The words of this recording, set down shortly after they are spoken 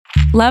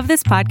Love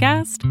this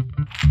podcast?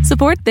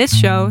 Support this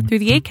show through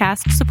the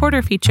Acast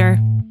supporter feature.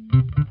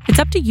 It's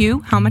up to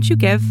you how much you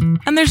give,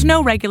 and there's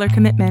no regular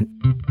commitment.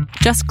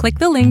 Just click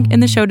the link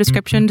in the show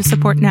description to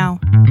support now.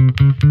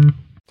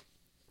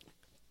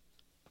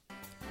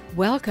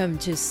 Welcome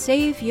to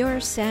Save Your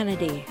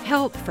Sanity,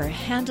 help for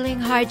handling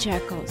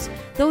hijackals,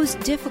 those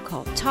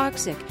difficult,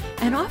 toxic,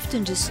 and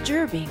often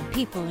disturbing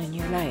people in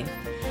your life.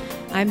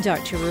 I'm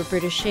Dr.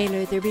 Roberta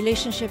Shaler, the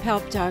Relationship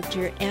Help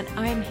Doctor, and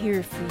I'm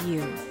here for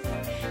you.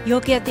 You'll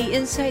get the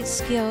insights,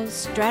 skills,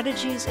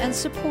 strategies, and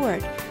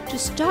support to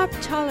stop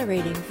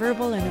tolerating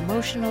verbal and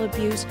emotional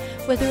abuse,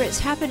 whether it's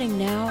happening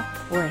now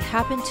or it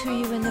happened to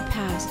you in the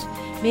past,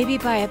 maybe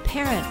by a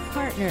parent,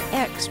 partner,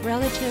 ex,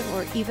 relative,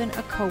 or even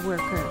a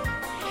coworker.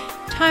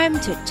 Time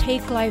to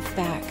take life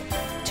back,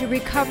 to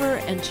recover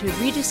and to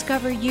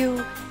rediscover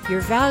you,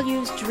 your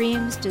values,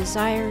 dreams,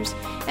 desires,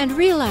 and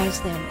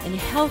realize them in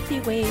healthy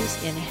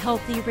ways in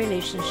healthy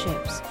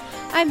relationships.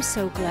 I'm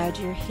so glad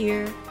you're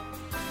here.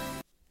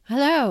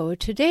 Hello,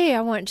 today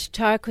I want to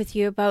talk with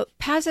you about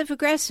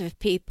passive-aggressive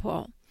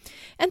people.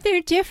 And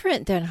they're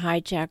different than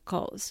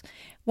hijackals.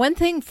 One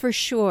thing for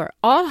sure,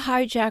 all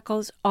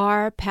hijackals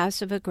are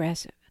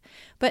passive-aggressive.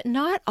 But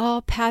not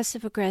all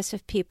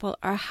passive-aggressive people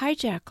are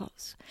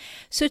hijackals.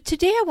 So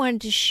today I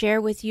wanted to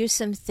share with you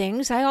some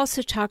things. I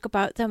also talk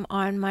about them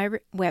on my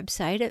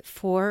website at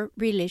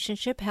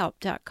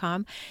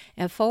forrelationshiphelp.com,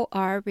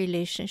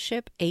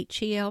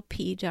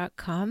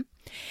 forrelationshiphelp.com.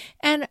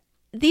 And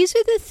these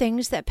are the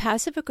things that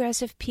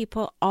passive-aggressive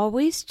people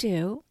always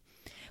do,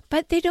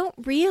 but they don't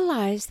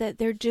realize that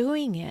they're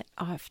doing it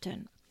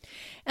often.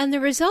 And the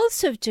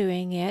results of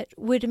doing it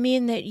would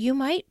mean that you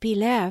might be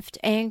left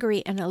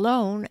angry and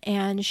alone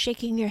and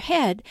shaking your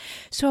head.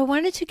 So I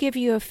wanted to give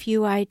you a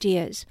few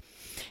ideas.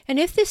 And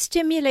if this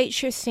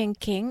stimulates your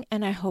thinking,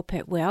 and I hope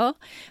it will,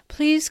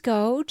 please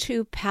go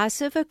to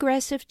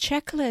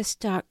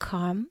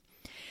passiveaggressivechecklist.com.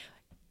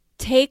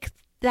 Take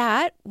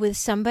that with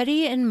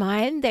somebody in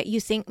mind that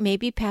you think may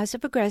be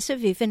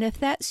passive-aggressive, even if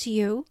that's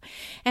you,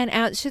 and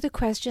answer the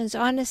questions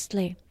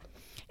honestly.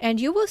 And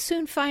you will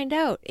soon find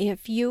out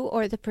if you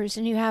or the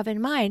person you have in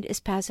mind is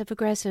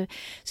passive-aggressive.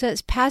 So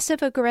it's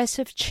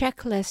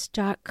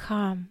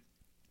passiveaggressivechecklist.com.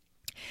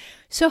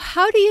 So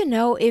how do you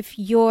know if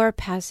you're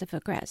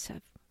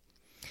passive-aggressive?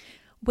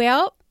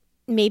 Well,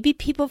 maybe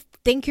people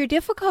think you're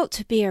difficult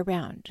to be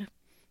around.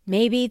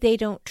 Maybe they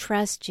don't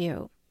trust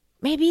you.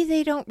 Maybe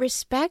they don't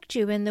respect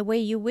you in the way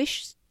you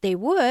wish they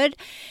would,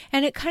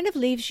 and it kind of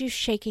leaves you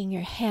shaking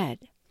your head.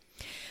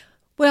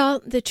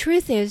 Well, the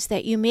truth is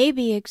that you may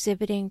be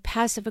exhibiting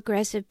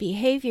passive-aggressive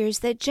behaviors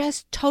that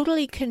just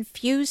totally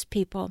confuse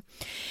people.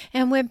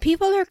 And when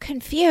people are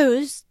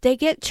confused, they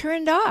get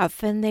turned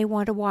off and they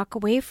want to walk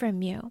away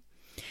from you.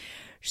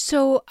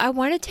 So I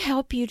wanted to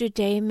help you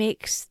today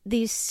make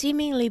these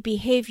seemingly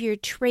behavior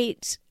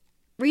traits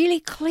really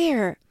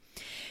clear,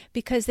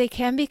 because they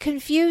can be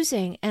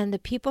confusing, and the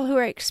people who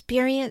are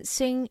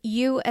experiencing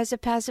you as a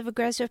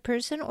passive-aggressive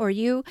person or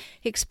you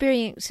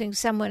experiencing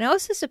someone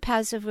else as a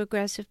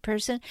passive-aggressive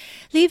person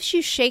leaves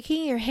you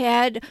shaking your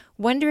head,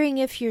 wondering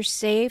if you're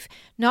safe,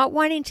 not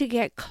wanting to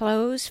get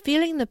close,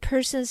 feeling the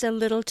person's a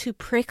little too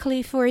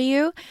prickly for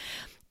you.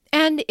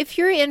 And if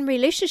you're in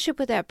relationship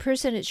with that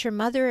person, it's your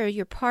mother or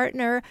your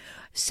partner,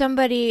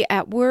 somebody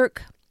at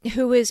work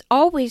who is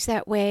always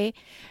that way,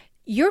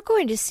 you're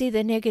going to see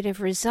the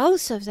negative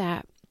results of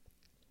that.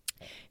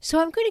 So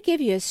I'm going to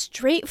give you a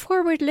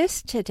straightforward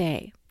list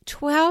today.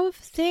 12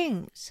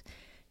 things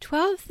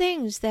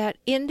that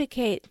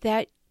indicate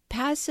that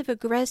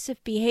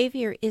passive-aggressive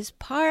behavior is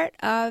part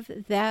of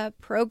the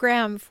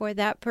program for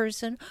that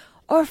person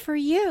or for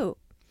you.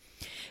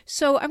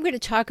 So I'm going to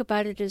talk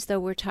about it as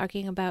though we're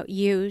talking about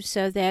you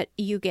so that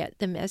you get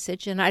the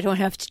message and I don't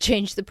have to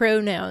change the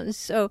pronouns.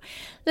 So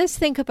let's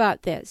think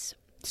about this.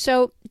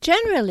 So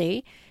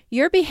generally,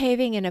 you're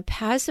behaving in a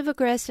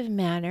passive-aggressive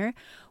manner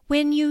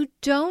when you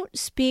don't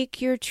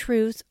speak your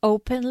truth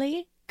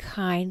openly,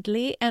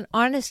 kindly, and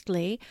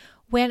honestly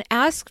when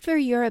asked for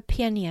your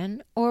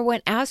opinion or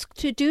when asked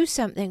to do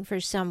something for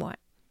someone.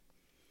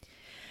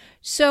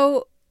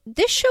 So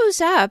this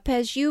shows up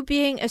as you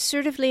being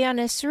assertively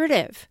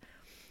unassertive.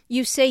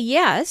 You say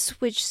yes,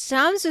 which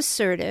sounds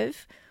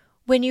assertive,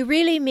 when you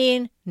really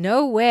mean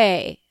no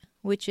way,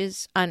 which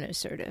is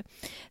unassertive.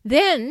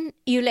 Then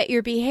you let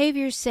your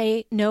behavior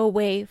say no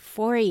way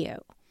for you.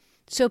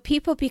 So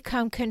people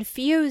become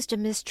confused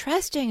and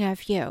mistrusting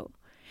of you.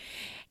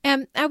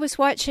 And I was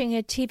watching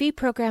a TV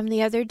program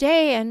the other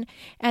day, and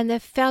the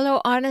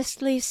fellow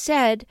honestly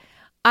said,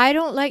 I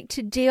don't like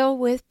to deal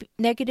with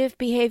negative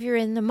behavior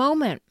in the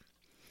moment.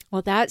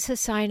 Well, that's a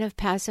sign of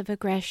passive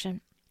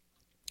aggression.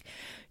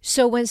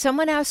 So when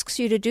someone asks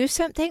you to do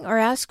something or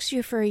asks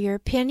you for your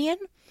opinion,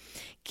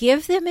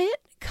 give them it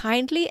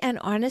kindly and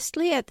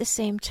honestly at the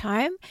same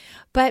time,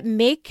 but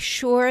make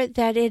sure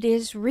that it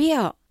is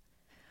real.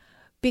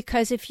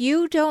 Because if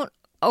you don't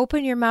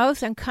open your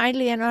mouth and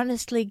kindly and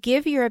honestly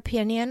give your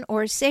opinion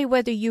or say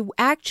whether you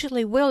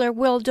actually will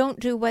or don't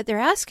do what they're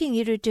asking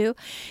you to do,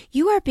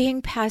 you are being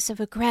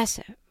passive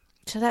aggressive.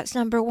 So that's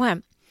number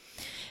one.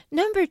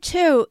 Number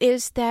 2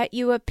 is that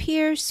you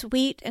appear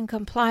sweet and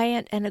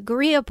compliant and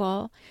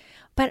agreeable,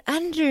 but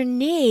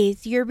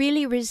underneath you're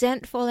really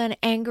resentful and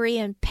angry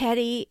and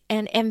petty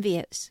and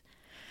envious.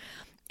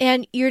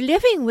 And you're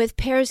living with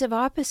pairs of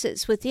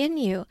opposites within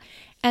you,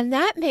 and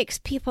that makes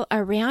people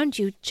around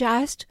you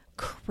just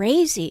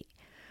crazy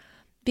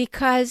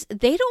because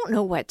they don't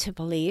know what to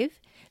believe.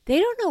 They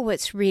don't know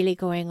what's really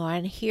going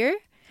on here.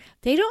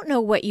 They don't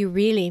know what you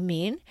really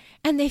mean,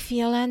 and they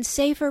feel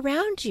unsafe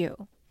around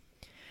you.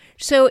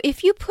 So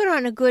if you put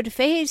on a good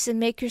face and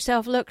make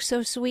yourself look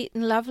so sweet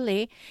and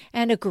lovely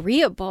and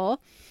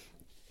agreeable,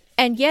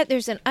 and yet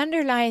there's an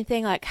underlying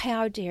thing like,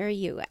 how dare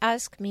you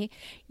ask me,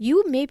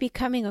 you may be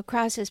coming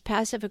across as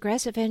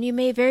passive-aggressive, and you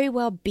may very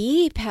well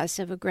be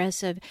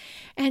passive-aggressive,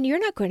 and you're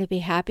not going to be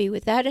happy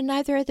with that, and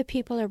neither are the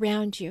people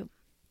around you.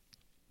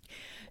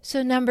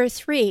 So number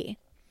 3,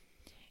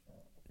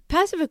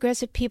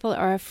 passive-aggressive people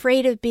are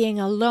afraid of being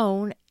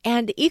alone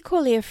and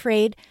equally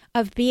afraid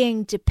of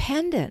being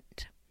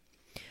dependent.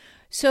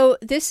 So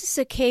this is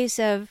a case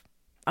of,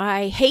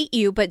 I hate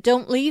you, but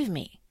don't leave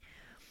me.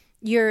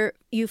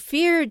 You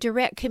fear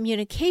direct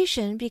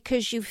communication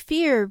because you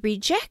fear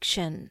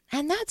rejection,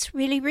 and that's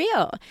really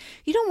real.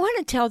 You don't want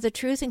to tell the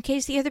truth in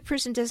case the other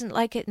person doesn't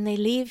like it and they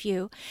leave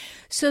you.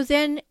 So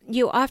then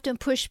you often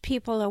push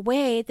people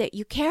away that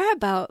you care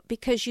about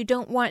because you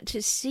don't want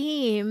to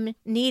seem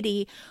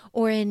needy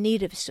or in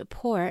need of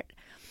support.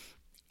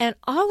 And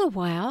all the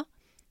while,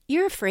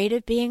 you're afraid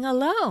of being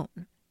alone.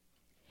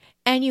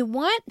 And you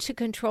want to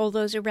control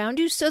those around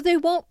you so they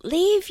won't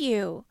leave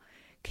you.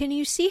 Can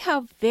you see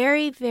how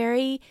very,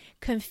 very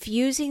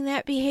confusing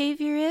that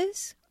behavior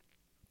is?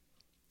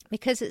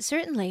 Because it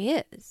certainly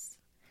is.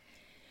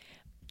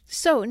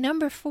 So,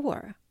 number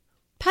 4,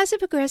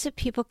 passive-aggressive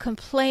people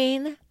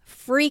complain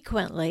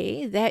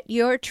frequently that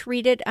you're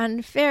treated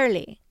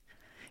unfairly.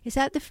 Is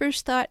that the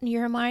first thought in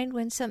your mind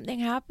when something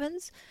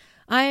happens?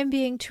 I am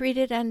being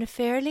treated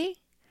unfairly?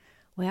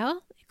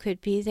 Well, it could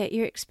be that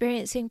you're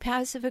experiencing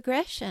passive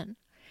aggression,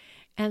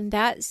 and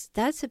that's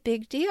a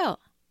big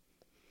deal.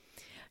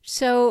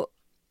 So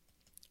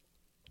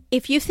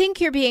if you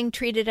think you're being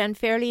treated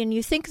unfairly and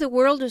you think the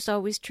world is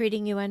always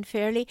treating you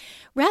unfairly,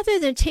 rather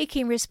than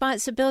taking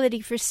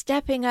responsibility for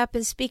stepping up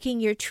and speaking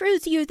your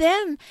truth, you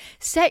then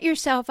set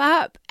yourself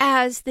up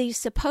as the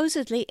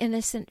supposedly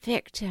innocent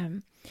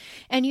victim.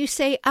 And you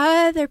say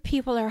other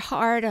people are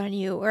hard on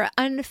you or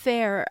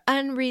unfair or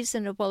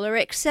unreasonable or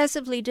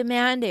excessively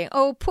demanding.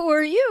 Oh,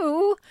 poor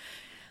you.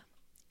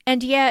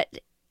 And yet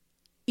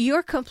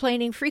you're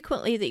complaining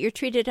frequently that you're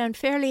treated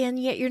unfairly, and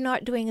yet you're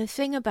not doing a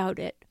thing about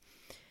it.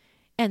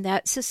 And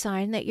that's a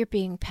sign that you're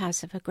being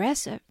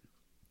passive-aggressive.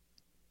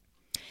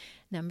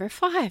 Number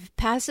 5,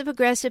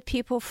 passive-aggressive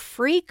people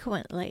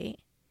frequently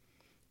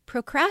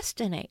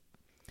procrastinate,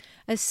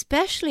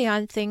 especially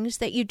on things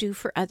that you do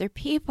for other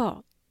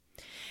people.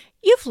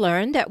 You've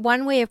learned that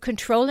one way of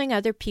controlling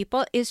other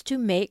people is to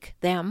make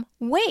them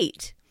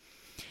wait.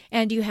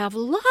 And you have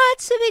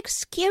lots of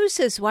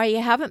excuses why you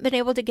haven't been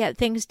able to get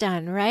things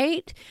done,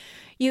 right?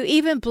 You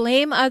even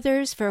blame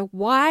others for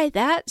why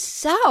that's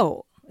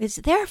so. It's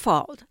their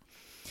fault.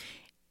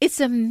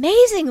 It's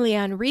amazingly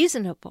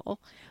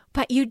unreasonable,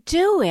 but you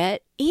do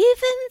it even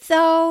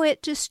though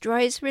it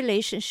destroys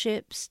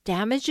relationships,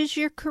 damages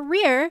your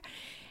career,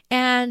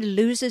 and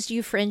loses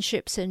you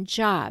friendships and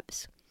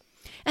jobs.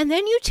 And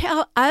then you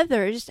tell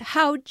others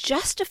how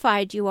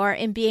justified you are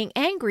in being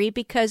angry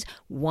because,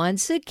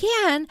 once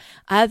again,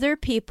 other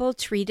people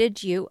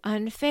treated you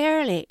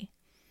unfairly.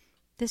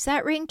 Does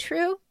that ring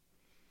true?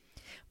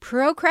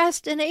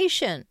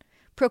 Procrastination.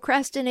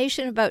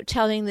 Procrastination about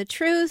telling the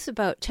truth,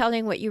 about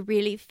telling what you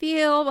really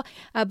feel,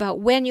 about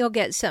when you'll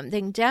get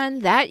something done,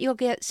 that you'll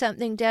get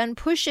something done,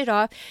 push it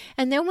off.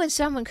 And then when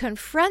someone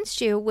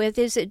confronts you with,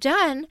 is it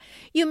done,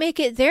 you make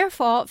it their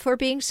fault for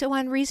being so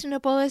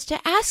unreasonable as to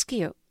ask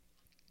you.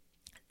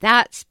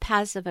 That's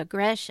passive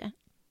aggression.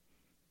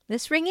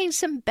 This ringing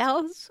some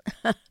bells?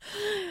 All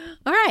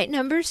right,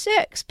 number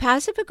 6.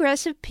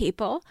 Passive-aggressive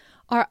people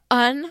are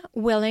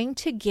unwilling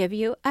to give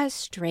you a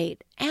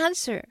straight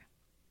answer.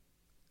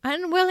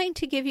 Unwilling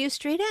to give you a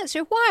straight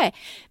answer. Why?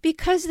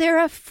 Because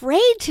they're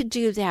afraid to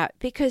do that,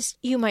 because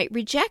you might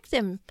reject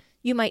them.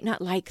 You might not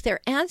like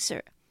their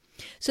answer.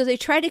 So they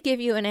try to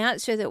give you an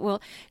answer that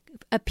will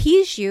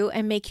appease you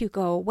and make you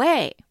go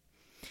away.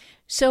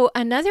 So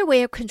another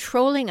way of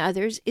controlling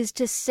others is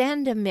to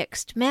send a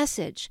mixed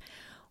message,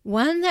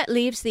 one that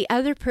leaves the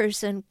other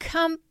person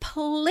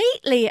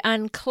completely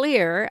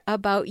unclear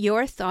about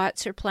your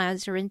thoughts or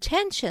plans or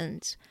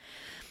intentions.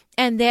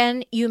 And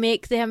then you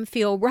make them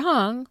feel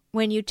wrong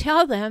when you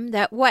tell them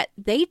that what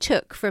they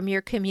took from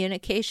your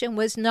communication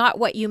was not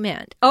what you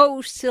meant.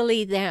 Oh,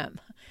 silly them.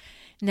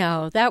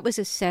 No, that was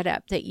a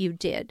setup that you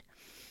did.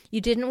 You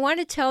didn't want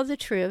to tell the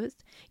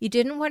truth. You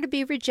didn't want to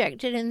be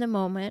rejected in the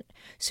moment,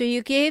 so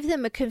you gave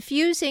them a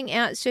confusing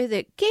answer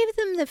that gave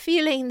them the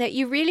feeling that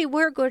you really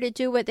were going to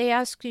do what they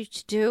asked you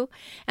to do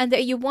and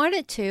that you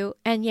wanted to,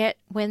 and yet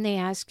when they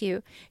ask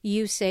you,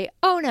 you say,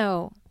 oh,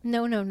 no,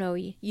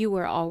 you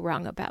were all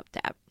wrong about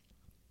that.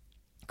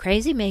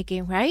 Crazy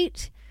making,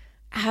 right?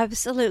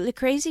 Absolutely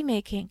crazy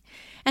making.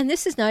 And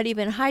this is not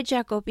even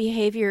hijackal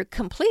behavior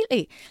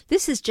completely.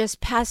 This is just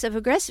passive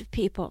aggressive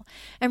people.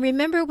 And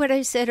remember what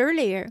I said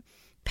earlier.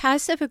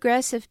 Passive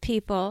aggressive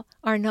people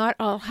are not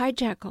all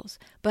hijackals,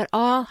 but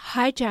all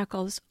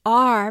hijackals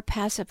are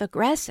passive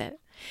aggressive.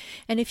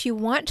 And if you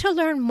want to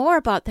learn more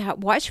about that,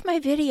 watch my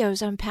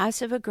videos on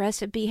passive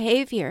aggressive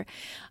behavior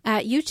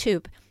at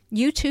YouTube,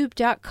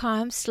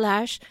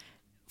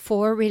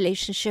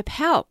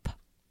 youtube.com/forrelationshiphelp.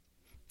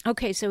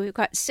 Okay, so we've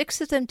got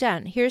 6 of them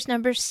done. Here's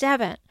number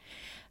 7.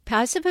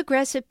 Passive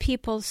aggressive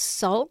people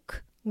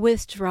sulk,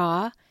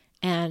 withdraw,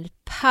 and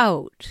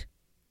pout.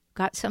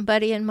 Got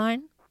somebody in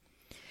mind?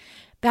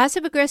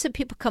 Passive aggressive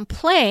people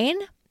complain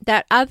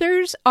that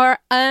others are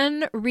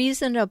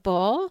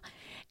unreasonable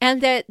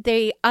and that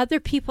other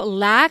people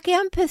lack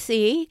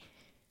empathy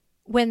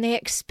when they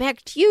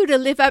expect you to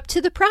live up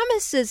to the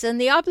promises and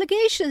the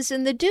obligations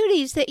and the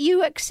duties that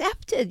you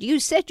accepted.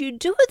 You said you'd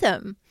do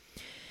them.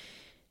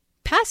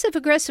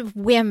 Passive-aggressive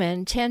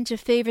women tend to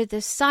favor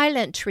the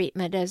silent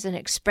treatment as an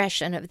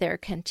expression of their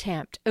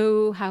contempt.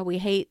 Oh, how we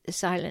hate the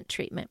silent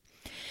treatment.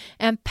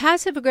 And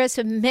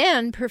passive-aggressive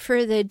men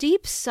prefer the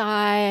deep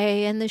sigh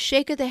and the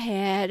shake of the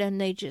head, and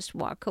they just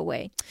walk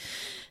away.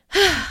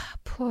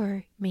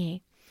 Poor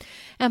me.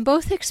 And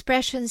both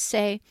expressions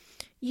say,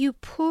 you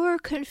poor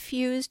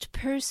confused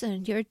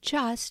person, you're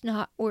just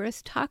not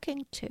worth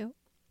talking to.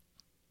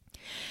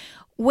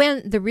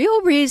 When the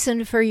real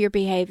reason for your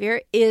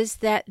behavior is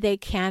that they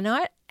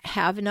cannot,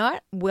 have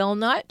not, will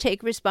not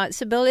take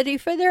responsibility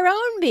for their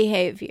own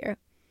behavior.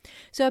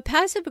 So a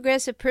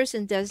passive-aggressive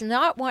person does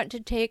not want to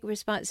take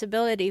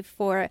responsibility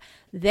for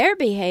their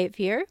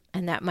behavior,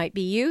 and that might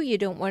be you. You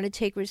don't want to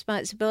take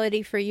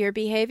responsibility for your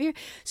behavior,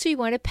 so you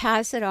want to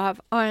pass it off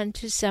on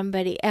to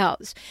somebody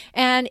else.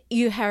 And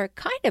you are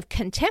kind of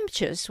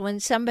contemptuous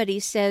when somebody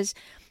says,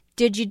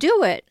 did you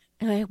do it?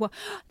 And I'm like, well,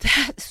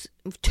 that's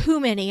too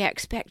many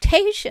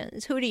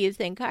expectations. Who do you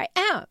think I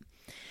am?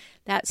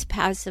 That's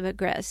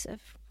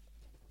passive-aggressive.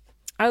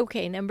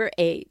 Okay, number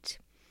 8.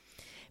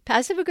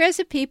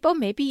 Passive-aggressive people,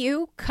 maybe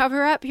you,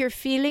 cover up your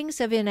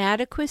feelings of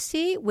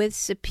inadequacy with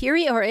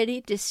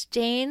superiority,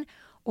 disdain,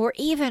 or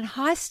even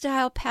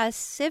hostile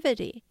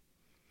passivity.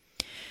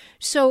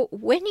 So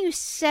when you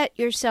set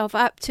yourself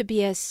up to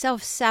be a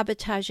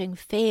self-sabotaging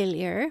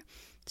failure,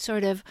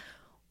 sort of,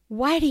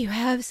 why do you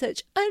have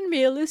such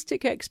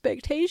unrealistic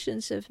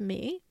expectations of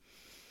me?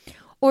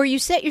 Or you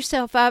set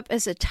yourself up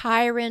as a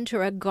tyrant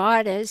or a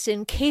goddess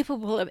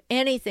incapable of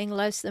anything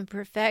less than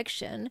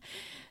perfection,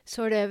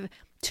 sort of,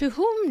 to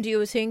whom do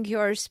you think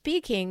you're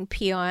speaking,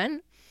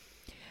 peon?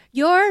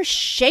 You're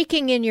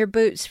shaking in your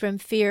boots from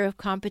fear of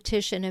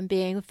competition and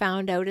being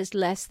found out as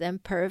less than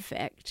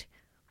perfect.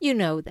 You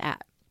know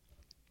that.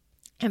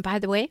 And by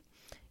the way,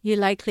 you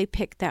likely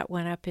picked that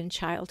one up in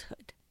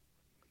childhood.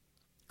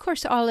 Of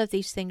course, all of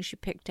these things you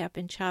picked up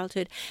in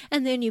childhood,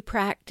 and then you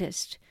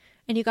practiced,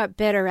 and you got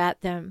better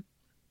at them.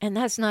 And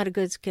that's not a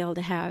good skill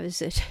to have,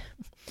 is it?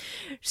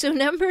 So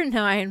number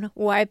 9,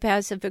 why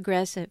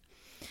passive-aggressive?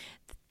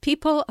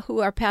 People who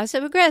are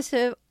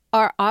passive-aggressive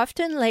are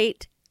often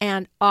late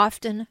and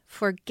often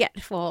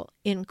forgetful,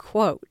 in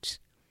quotes.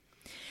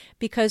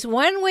 Because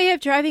one way of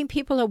driving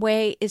people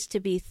away is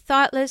to be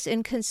thoughtless,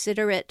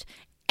 inconsiderate,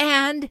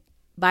 and,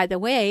 by the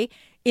way,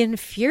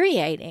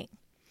 infuriating.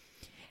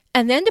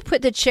 And then to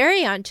put the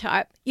cherry on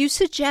top, you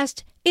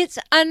suggest it's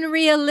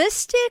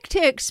unrealistic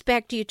to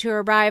expect you to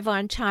arrive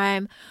on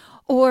time,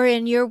 or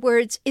in your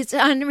words, it's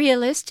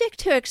unrealistic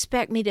to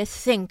expect me to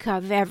think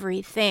of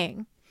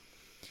everything.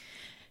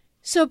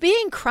 So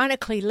being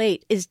chronically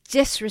late is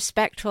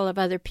disrespectful of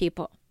other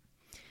people.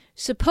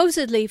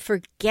 Supposedly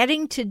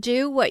forgetting to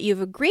do what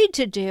you've agreed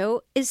to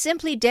do is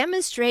simply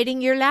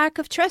demonstrating your lack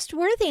of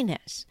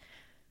trustworthiness.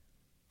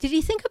 Did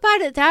you think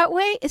about it that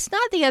way? It's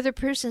not the other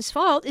person's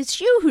fault.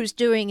 It's you who's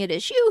doing it.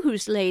 It's you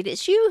who's late.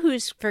 It's you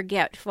who's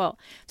forgetful.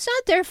 It's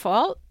not their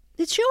fault.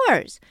 It's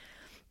yours.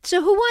 So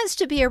who wants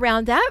to be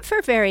around that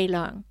for very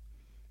long?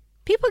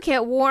 People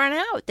get worn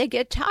out. They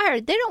get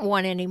tired. They don't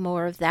want any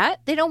more of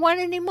that. They don't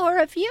want any more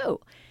of you.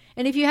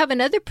 And if you have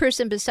another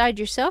person beside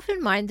yourself in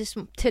mind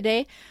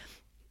today,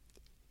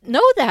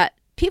 know that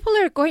people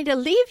are going to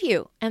leave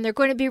you, and they're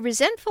going to be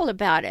resentful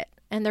about it,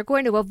 and they're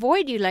going to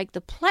avoid you like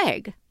the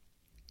plague.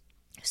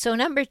 So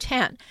number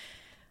 10,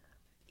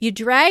 you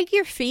drag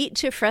your feet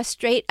to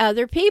frustrate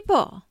other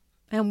people.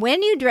 And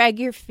when you drag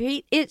your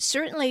feet, it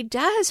certainly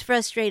does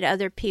frustrate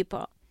other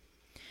people.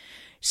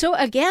 So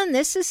again,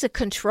 this is a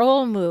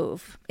control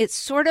move. It's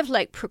sort of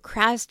like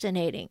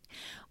procrastinating.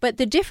 But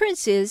the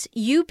difference is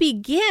you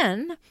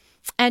begin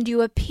and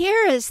you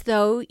appear as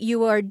though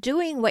you are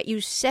doing what you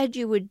said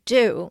you would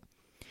do.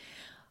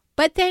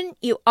 But then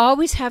you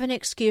always have an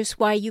excuse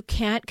why you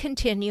can't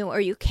continue,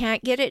 or you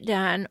can't get it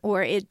done,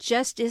 or it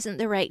just isn't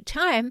the right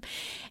time.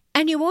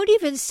 And you won't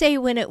even say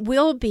when it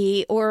will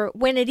be or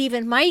when it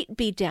even might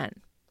be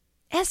done.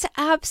 It's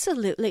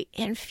absolutely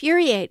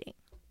infuriating.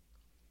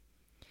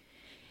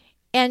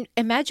 And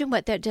imagine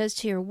what that does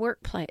to your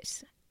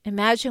workplace.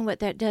 Imagine what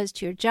that does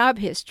to your job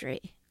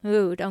history.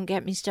 Ooh, don't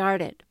get me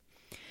started.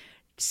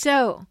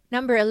 So,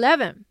 number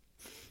 11.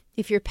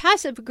 If you're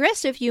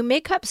passive-aggressive, you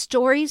make up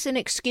stories and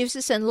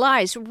excuses and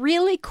lies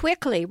really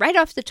quickly, right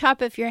off the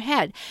top of your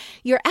head.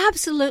 You're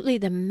absolutely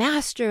the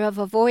master of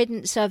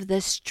avoidance of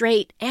the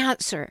straight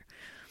answer.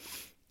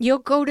 You'll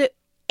go to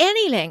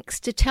any lengths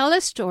to tell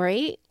a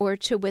story or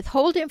to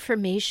withhold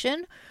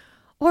information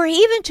or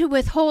even to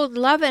withhold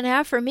love and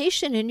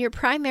affirmation in your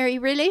primary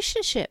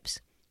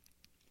relationships.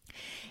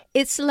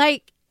 It's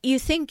like you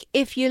think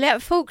if you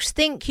let folks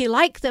think you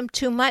like them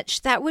too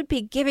much, that would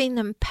be giving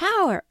them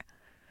power.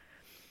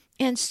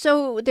 And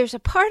so there's a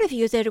part of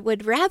you that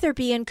would rather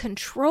be in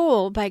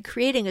control by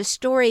creating a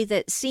story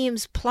that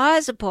seems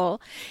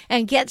plausible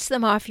and gets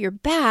them off your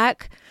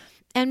back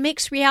and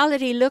makes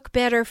reality look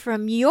better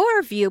from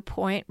your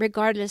viewpoint,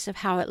 regardless of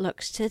how it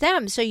looks to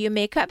them. So you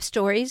make up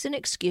stories and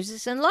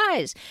excuses and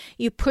lies.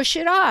 You push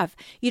it off.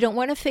 You don't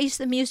want to face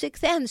the music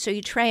then, so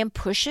you try and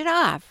push it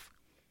off.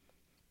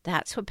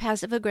 That's what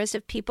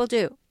passive-aggressive people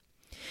do.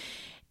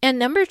 And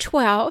number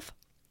 12,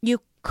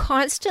 you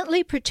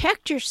constantly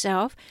protect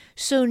yourself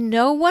so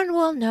no one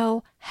will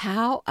know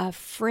how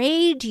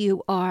afraid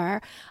you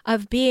are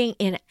of being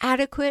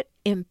inadequate,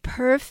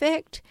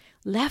 imperfect,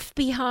 left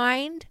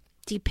behind,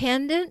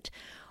 dependent,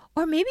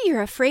 or maybe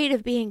you're afraid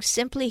of being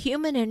simply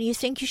human and you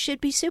think you should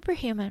be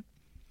superhuman.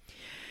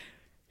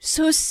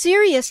 So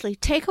seriously,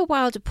 take a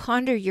while to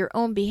ponder your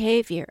own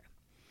behavior.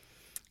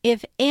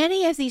 If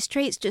any of these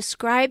traits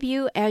describe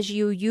you as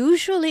you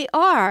usually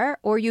are,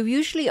 or you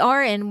usually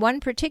are in one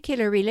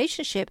particular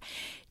relationship,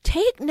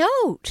 take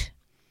note,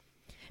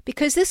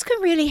 because this can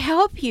really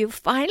help you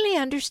finally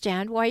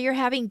understand why you're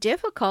having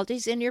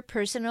difficulties in your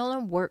personal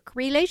and work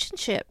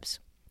relationships.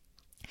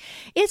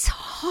 It's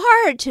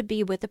hard to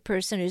be with a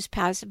person who's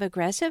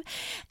passive-aggressive,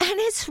 and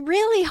it's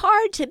really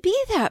hard to be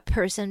that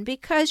person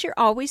because you're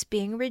always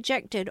being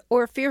rejected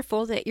or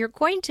fearful that you're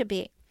going to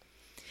be.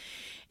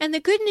 And the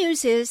good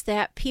news is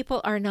that people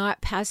are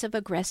not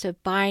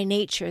passive-aggressive by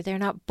nature. They're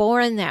not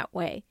born that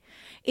way.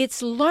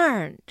 It's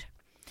learned.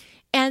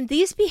 And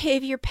these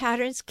behavior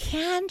patterns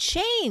can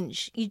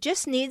change. You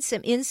just need some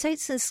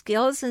insights and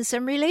skills and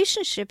some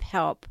relationship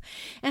help.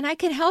 And I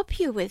can help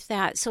you with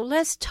that. So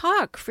let's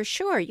talk for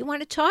sure. You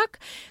want to talk?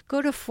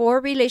 Go to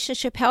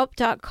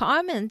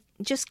forrelationshiphelp.com and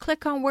just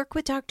click on Work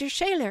with Dr.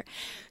 Shaler.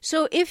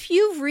 So if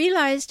you've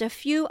realized a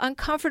few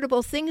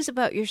uncomfortable things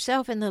about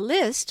yourself in the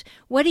list,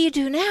 what do you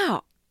do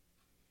now?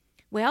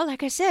 Well,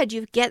 like I said,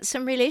 you get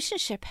some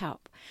relationship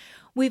help.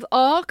 We've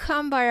all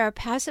come by our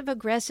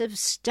passive-aggressive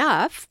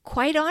stuff,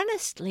 quite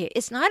honestly.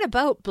 It's not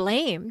about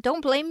blame. Don't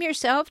blame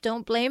yourself.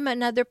 Don't blame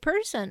another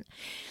person.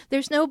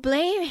 There's no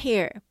blame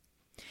here.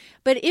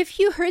 But if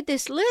you heard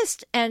this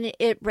list and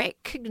you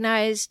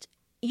recognized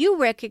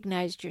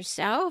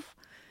yourself,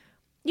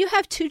 you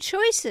have two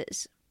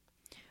choices.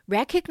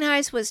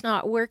 Recognize what's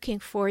not working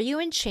for you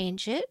and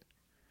change it.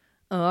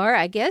 Or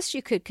I guess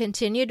you could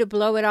continue to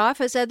blow it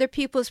off as other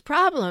people's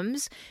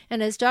problems.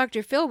 And as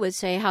Dr. Phil would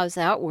say, how's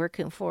that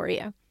working for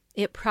you?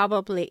 It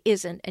probably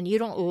isn't. And you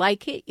don't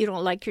like it. You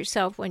don't like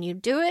yourself when you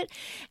do it.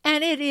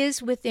 And it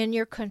is within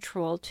your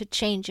control to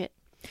change it.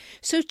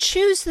 So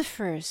choose the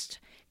first.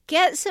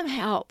 Get some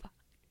help.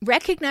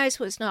 Recognize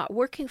what's not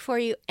working for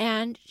you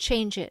and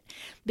change it.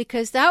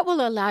 Because that will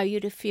allow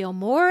you to feel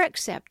more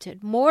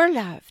accepted, more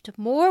loved,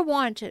 more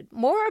wanted,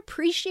 more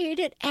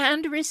appreciated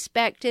and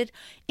respected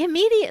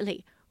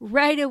immediately,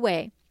 right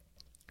away.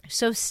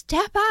 So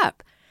step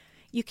up.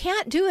 You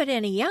can't do it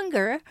any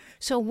younger,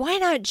 so why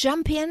not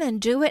jump in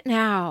and do it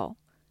now?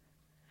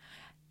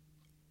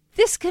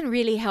 This can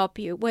really help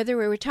you, whether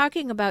we were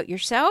talking about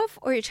yourself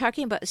or you're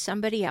talking about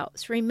somebody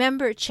else.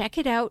 Remember, check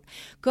it out.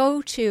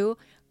 Go to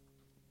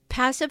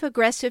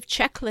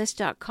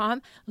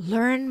passiveaggressivechecklist.com.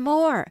 Learn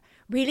more.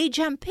 Really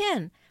jump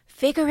in.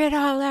 Figure it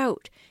all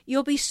out.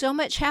 You'll be so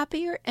much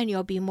happier and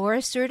you'll be more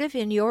assertive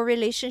in your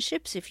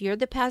relationships if you're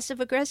the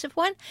passive-aggressive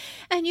one,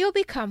 and you'll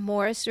become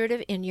more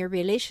assertive in your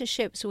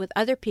relationships with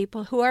other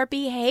people who are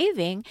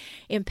behaving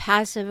in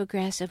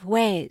passive-aggressive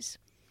ways.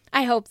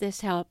 I hope this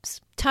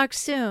helps. Talk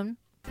soon.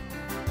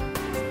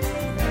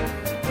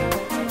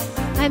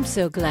 I'm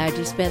so glad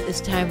you spent this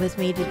time with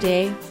me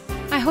today.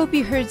 I hope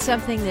you heard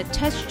something that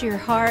touched your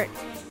heart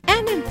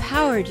and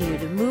empowered you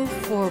to move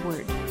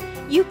forward.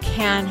 You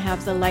can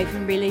have the life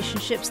and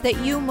relationships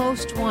that you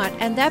most want,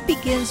 and that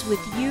begins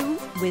with you,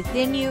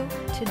 within you,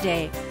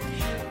 today.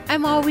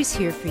 I'm always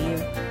here for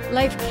you.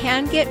 Life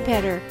can get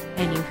better,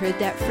 and you heard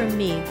that from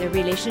me, the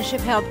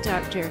Relationship Help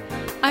Doctor.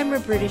 I'm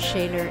Roberta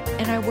Shaler,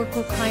 and I work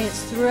with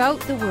clients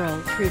throughout the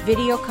world through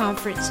video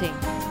conferencing.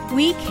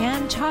 We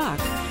can talk.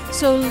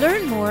 So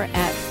learn more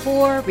at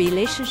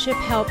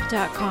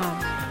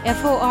forrelationshiphelp.com,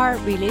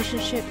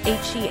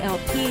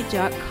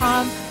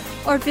 forrelationshiphelp.com,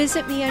 or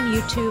visit me on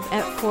YouTube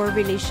at For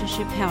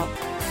Relationship Help.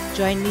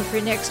 Join me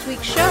for next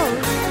week's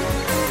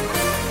show.